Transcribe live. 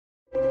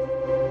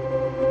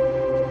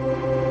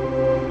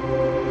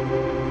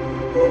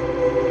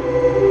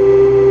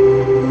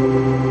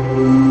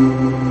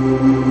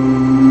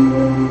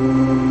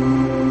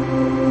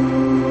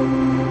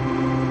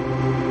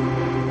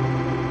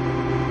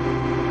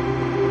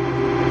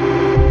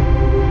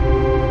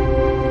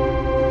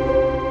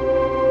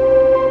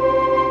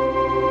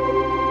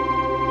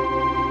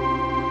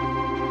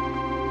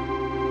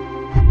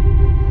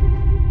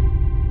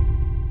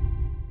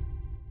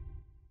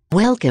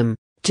Welcome.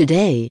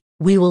 Today,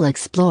 we will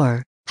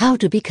explore how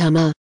to become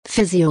a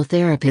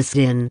physiotherapist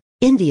in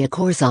India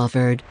course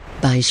offered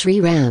by Shri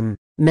Ram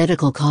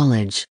Medical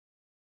College.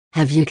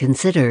 Have you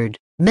considered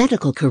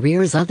medical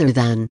careers other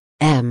than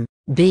M.B.B.S.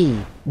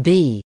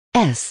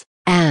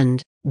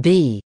 and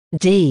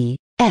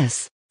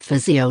B.D.S?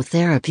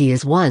 Physiotherapy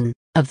is one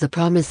of the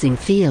promising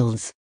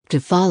fields to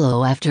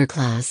follow after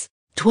class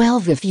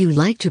 12 if you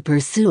like to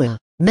pursue a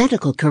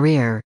medical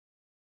career.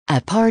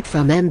 Apart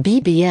from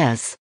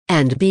MBBS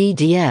and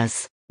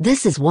BDS,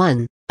 this is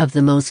one of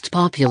the most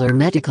popular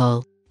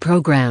medical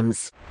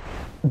programs.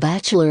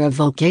 Bachelor of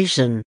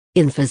Vocation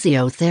in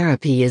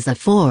Physiotherapy is a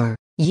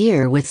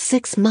 4-year with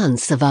 6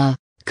 months of a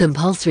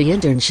compulsory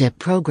internship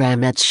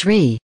program at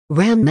Shri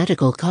Ram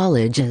Medical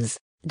College is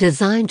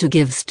designed to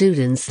give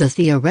students the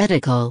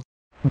theoretical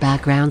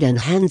background and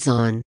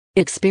hands-on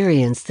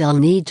experience they'll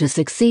need to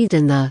succeed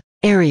in the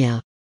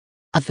area.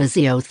 A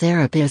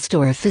physiotherapist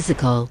or a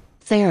physical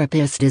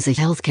therapist is a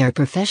healthcare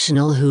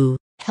professional who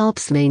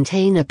helps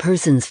maintain a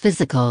person's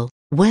physical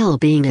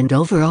well-being and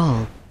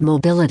overall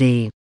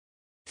mobility.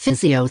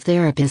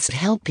 Physiotherapists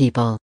help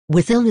people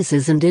with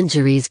illnesses and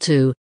injuries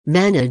to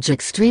manage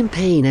extreme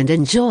pain and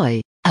enjoy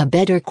a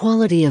better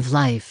quality of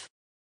life.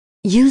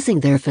 Using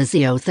their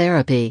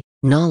physiotherapy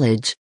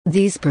knowledge,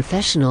 these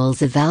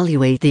professionals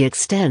evaluate the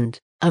extent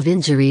of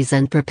injuries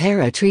and prepare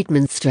a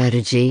treatment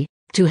strategy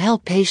to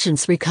help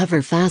patients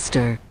recover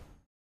faster.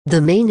 The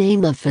main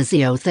aim of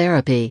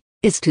physiotherapy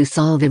is to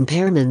solve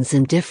impairments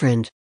in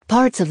different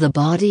parts of the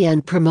body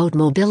and promote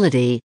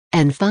mobility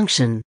and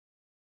function.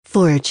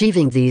 For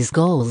achieving these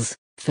goals,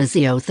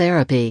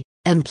 physiotherapy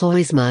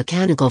employs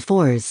mechanical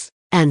force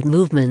and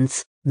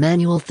movements,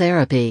 manual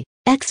therapy,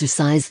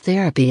 exercise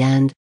therapy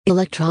and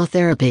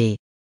electrotherapy.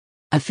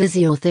 A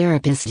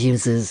physiotherapist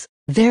uses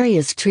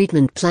various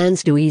treatment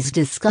plans to ease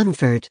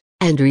discomfort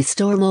and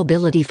restore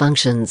mobility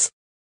functions.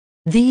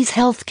 These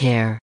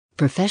healthcare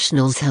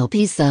professionals help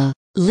ease the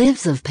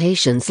lives of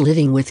patients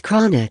living with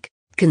chronic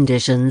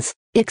conditions,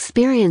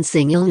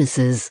 experiencing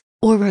illnesses,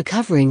 or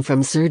recovering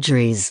from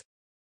surgeries.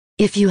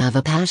 If you have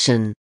a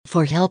passion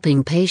for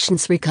helping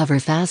patients recover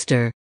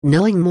faster,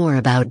 knowing more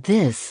about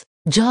this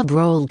job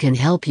role can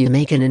help you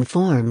make an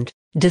informed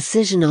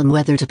decision on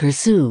whether to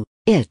pursue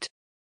it.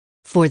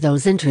 For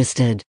those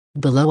interested,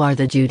 below are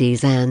the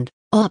duties and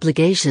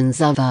obligations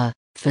of a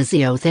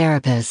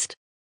physiotherapist.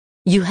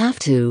 You have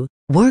to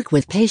work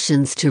with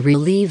patients to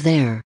relieve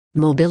their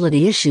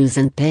mobility issues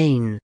and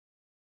pain.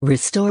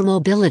 Restore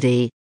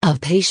mobility of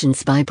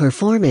patients by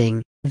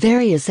performing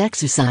various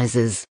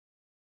exercises.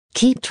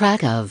 Keep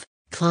track of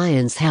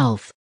clients'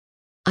 health.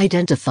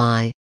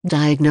 Identify,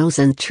 diagnose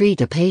and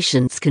treat a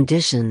patient's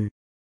condition.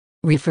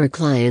 Refer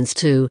clients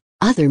to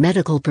other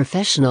medical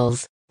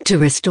professionals to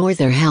restore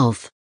their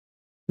health.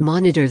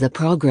 Monitor the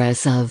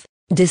progress of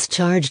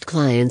discharged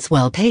clients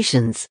while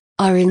patients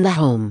are in the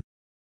home.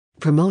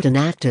 Promote an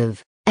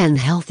active and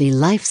healthy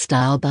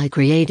lifestyle by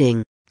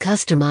creating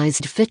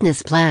customized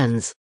fitness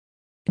plans.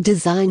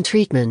 Design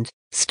treatment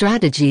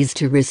strategies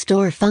to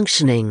restore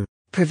functioning,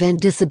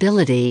 prevent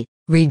disability,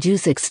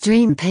 reduce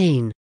extreme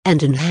pain,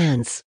 and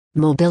enhance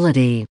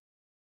mobility.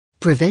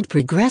 Prevent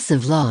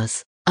progressive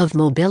loss of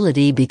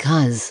mobility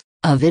because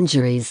of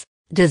injuries,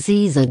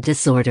 disease and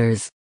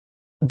disorders.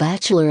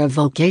 Bachelor of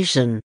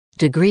Vocation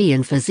degree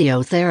in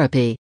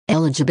physiotherapy.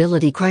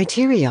 Eligibility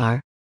criteria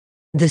are: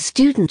 the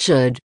student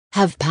should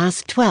have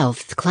passed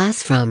 12th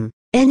class from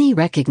any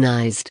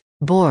recognized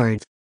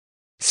board.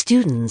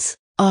 Students,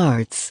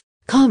 arts,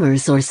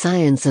 commerce or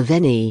science of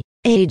any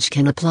age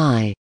can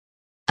apply.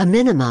 A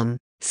minimum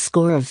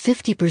score of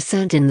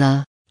 50% in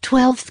the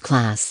 12th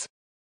class.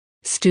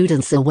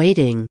 Students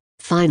awaiting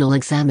final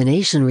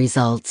examination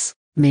results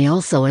may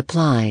also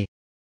apply.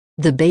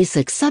 The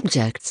basic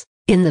subjects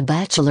in the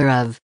Bachelor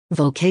of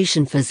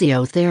Vocation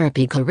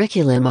Physiotherapy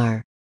curriculum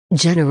are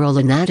general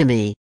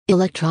anatomy,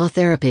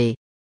 electrotherapy,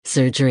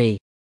 surgery,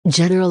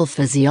 general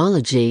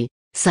physiology,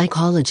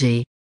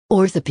 psychology,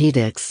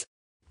 orthopedics,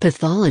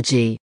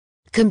 pathology,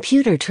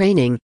 computer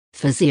training,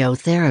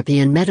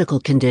 physiotherapy and medical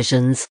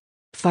conditions,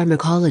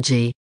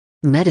 pharmacology,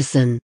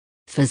 medicine,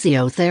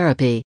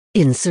 physiotherapy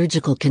in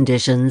surgical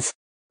conditions,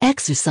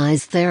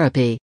 exercise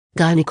therapy,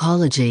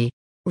 gynecology,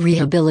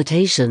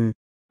 rehabilitation,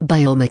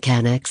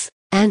 biomechanics,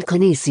 and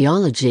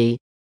kinesiology.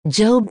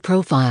 Job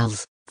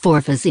profiles for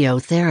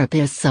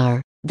physiotherapists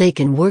are: they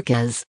can work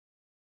as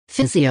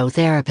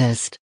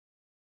physiotherapist,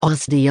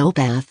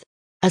 osteopath,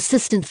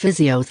 assistant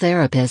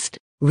physiotherapist,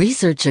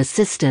 research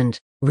assistant,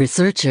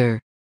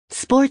 researcher,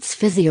 sports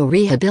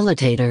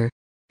physio-rehabilitator,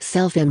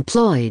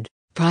 self-employed,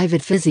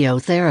 private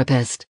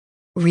physiotherapist,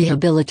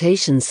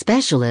 rehabilitation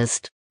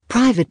specialist,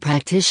 private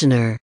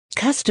practitioner,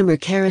 customer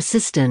care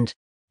assistant,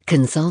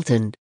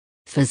 consultant.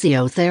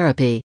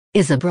 Physiotherapy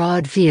is a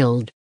broad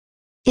field.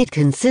 It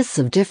consists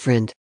of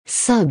different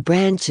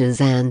sub-branches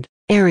and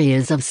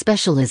areas of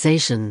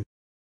specialization.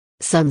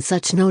 Some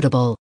such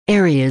notable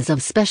areas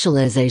of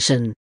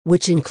specialization,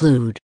 which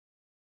include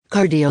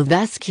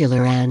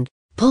cardiovascular and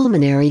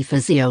pulmonary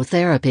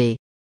physiotherapy,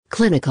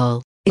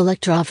 clinical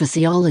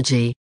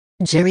electrophysiology,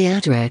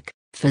 geriatric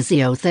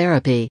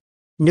physiotherapy,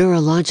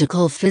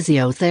 neurological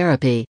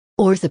physiotherapy,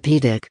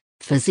 orthopedic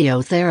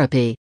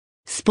physiotherapy,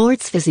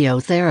 sports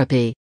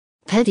physiotherapy,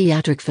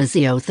 pediatric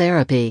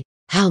physiotherapy.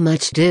 How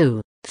much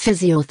do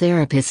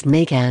physiotherapists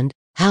make and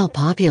how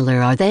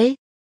popular are they?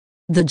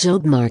 The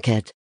job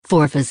market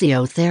for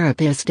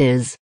physiotherapist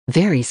is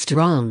very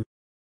strong.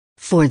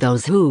 For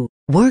those who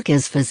work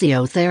as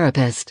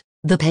physiotherapist,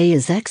 the pay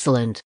is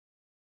excellent.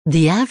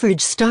 The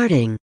average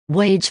starting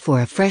wage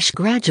for a fresh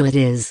graduate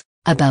is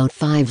about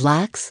 5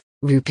 lakhs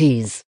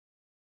rupees.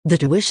 The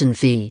tuition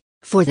fee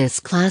for this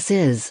class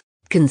is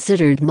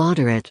considered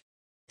moderate.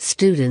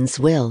 Students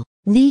will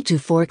need to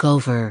fork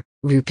over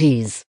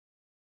rupees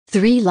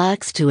 3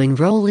 lakhs to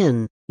enroll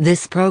in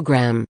this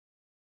program.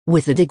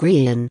 With a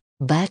degree in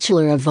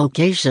Bachelor of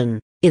Vocation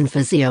in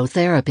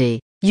Physiotherapy,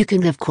 you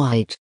can have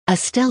quite a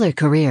stellar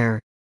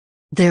career.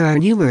 There are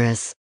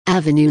numerous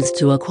avenues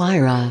to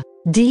acquire a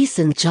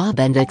decent job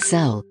and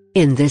excel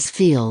in this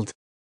field.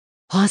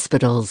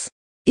 Hospitals,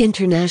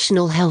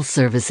 international health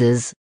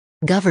services,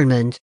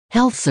 government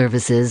health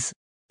services,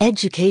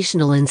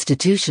 educational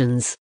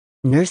institutions,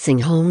 nursing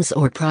homes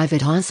or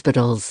private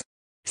hospitals,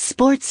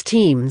 sports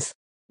teams,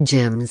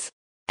 gyms,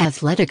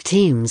 athletic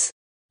teams,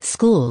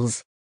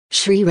 schools.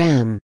 Shri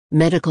Ram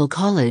Medical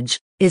College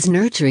is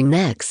nurturing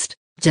next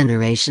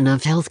generation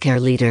of healthcare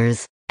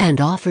leaders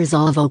and offers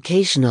all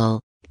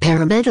vocational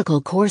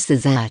paramedical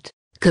courses at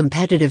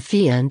competitive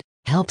fee and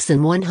helps in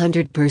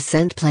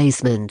 100%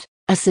 placement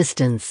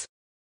assistance.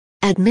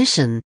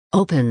 Admission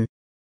open.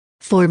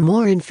 For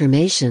more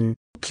information,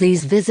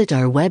 please visit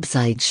our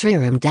website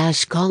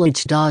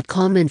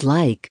ShriRam-College.com and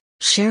like,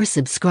 share,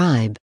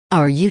 subscribe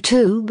our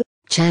YouTube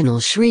channel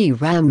Shri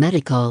Ram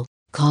Medical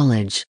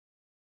College.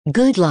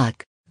 Good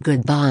luck,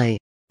 goodbye.